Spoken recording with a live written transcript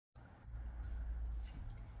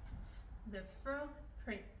The Frog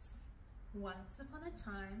Prince. Once upon a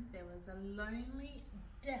time there was a lonely,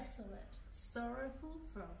 desolate, sorrowful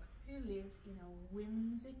frog who lived in a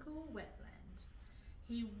whimsical wetland.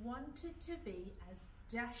 He wanted to be as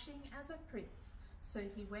dashing as a prince, so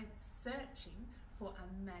he went searching for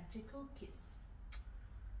a magical kiss.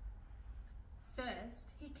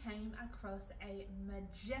 First, he came across a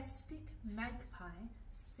majestic magpie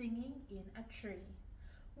singing in a tree.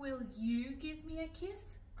 "Will you give me a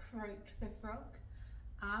kiss?" croaked the frog.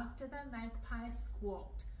 After the magpie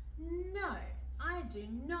squawked, "No, I do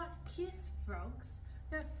not kiss frogs,"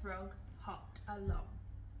 the frog hopped along.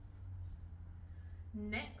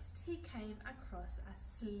 Next, he came across a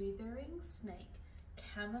slithering snake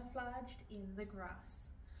camouflaged in the grass.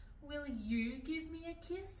 "Will you give me a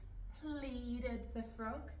kiss?" pleaded the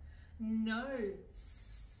frog. "No,"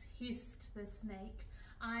 hissed the snake,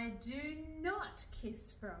 "I do not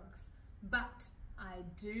kiss frogs, but I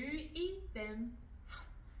do eat them."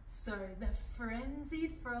 So the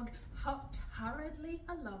frenzied frog hopped hurriedly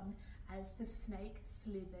along as the snake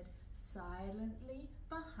slithered silently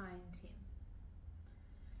behind him.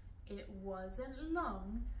 It wasn't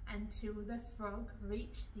long until the frog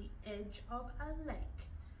reached the edge of a lake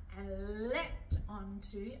and leapt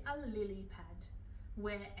onto a lily pad,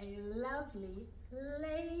 where a lovely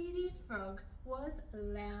lady frog was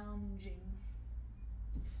lounging.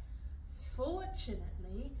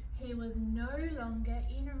 Fortunately, he was no longer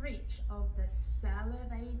in reach of the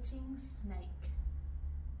salivating snake.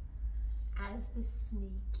 As the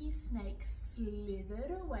sneaky snake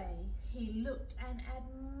slithered away, he looked and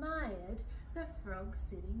admired the frog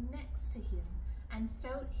sitting next to him and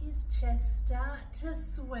felt his chest start to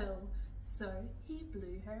swell, so he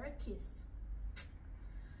blew her a kiss.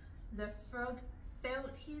 The frog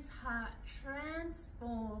felt his heart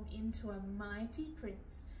transform into a mighty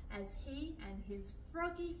prince as he and his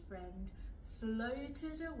froggy friend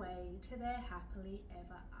floated away to their happily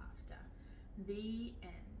ever after. The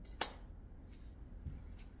end.